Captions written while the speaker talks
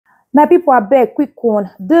My people, abeg quick one.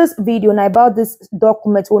 This video now about this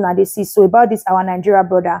document una dey see, so about this our Nigeria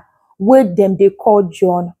brother wey dem dey call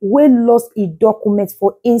John, wey lost a document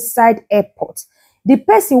for inside airport. The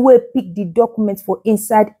person wey pick the document for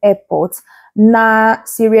inside airport na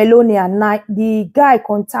Sierra Leonean. Na the guy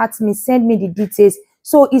contact me, send me the details,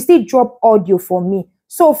 so he still drop audio for me.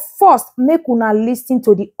 So first, make una listen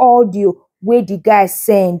to the audio wey the guy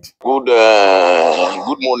send. Good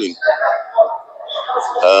morning.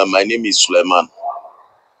 My name is Suleiman.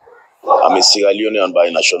 I'm a Sierra Leonean by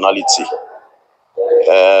nationality.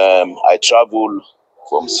 I travel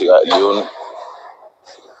from Sierra Leone.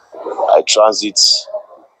 I transit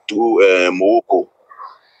to Morocco.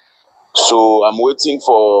 So I'm waiting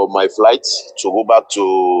for my flight to go back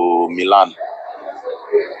to Milan.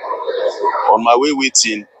 On my way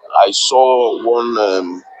waiting, I saw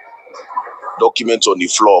one document on the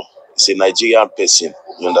floor. It's a Nigerian person,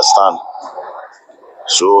 you understand?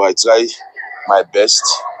 So I try my best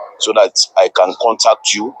so that I can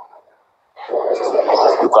contact you.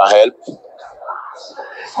 You can help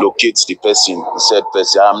locate the person, the said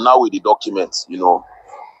person. I am now with the document, you know.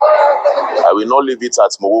 I will not leave it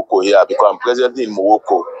at Morocco here because I'm presently in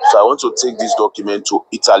Morocco. So I want to take this document to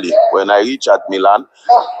Italy. When I reach at Milan,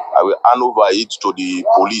 I will hand over it to the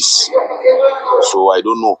police. So I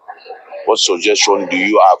don't know. What suggestion do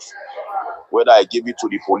you have? Whether I give it to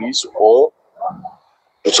the police or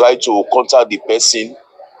to try to contact the person.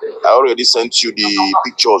 I already sent you the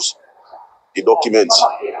pictures, the documents,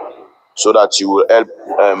 so that you will help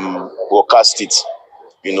broadcast it.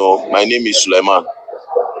 You know, my name is Suleiman.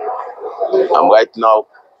 I'm right now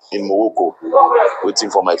in Morocco,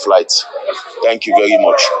 waiting for my flight. Thank you very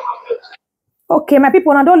much. Okay, my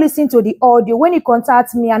people, now don't listen to the audio. When you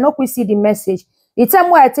contact me, I know we see the message. The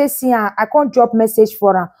time where I tell see I can't drop message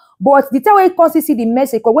for her. But the time when you can't see the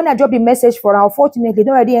message, because when I drop the message for her, unfortunately,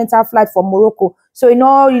 they already enter flight from Morocco. So you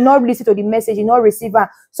not listen to the message, you not receive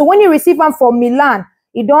her. So when you receive her from Milan,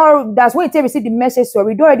 that's when you receive the message. So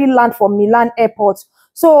we already land from Milan airport.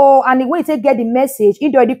 So and when you get the message,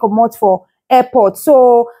 it already come out for airport.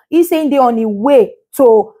 So he's saying they on the way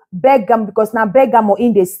to Bergamo, because now Bergamo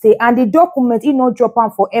in the stay, and the document he not drop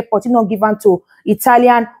on for airport, he not given to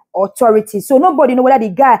Italian authorities. So nobody know whether the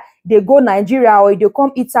guy they go Nigeria or they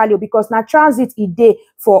come Italy, because now transit a day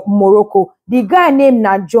for Morocco. The guy named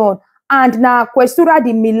na John, and na Questura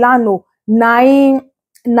di Milano nine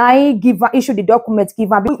give issue the document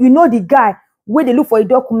given. You know the guy where they look for a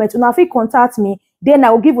document. Now if he contact me, then I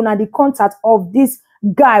will give you the contact of this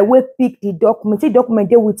guy will pick the document. The document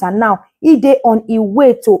they with her now. He dey on his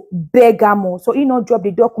way to Bergamo. So he not drop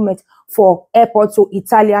the document for airport to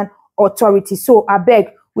Italian authorities. So I beg,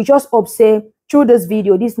 we just hope say through this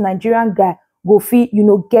video, this Nigerian guy go fit,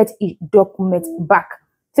 get his document back.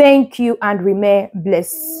 Thank you and remain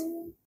blessed.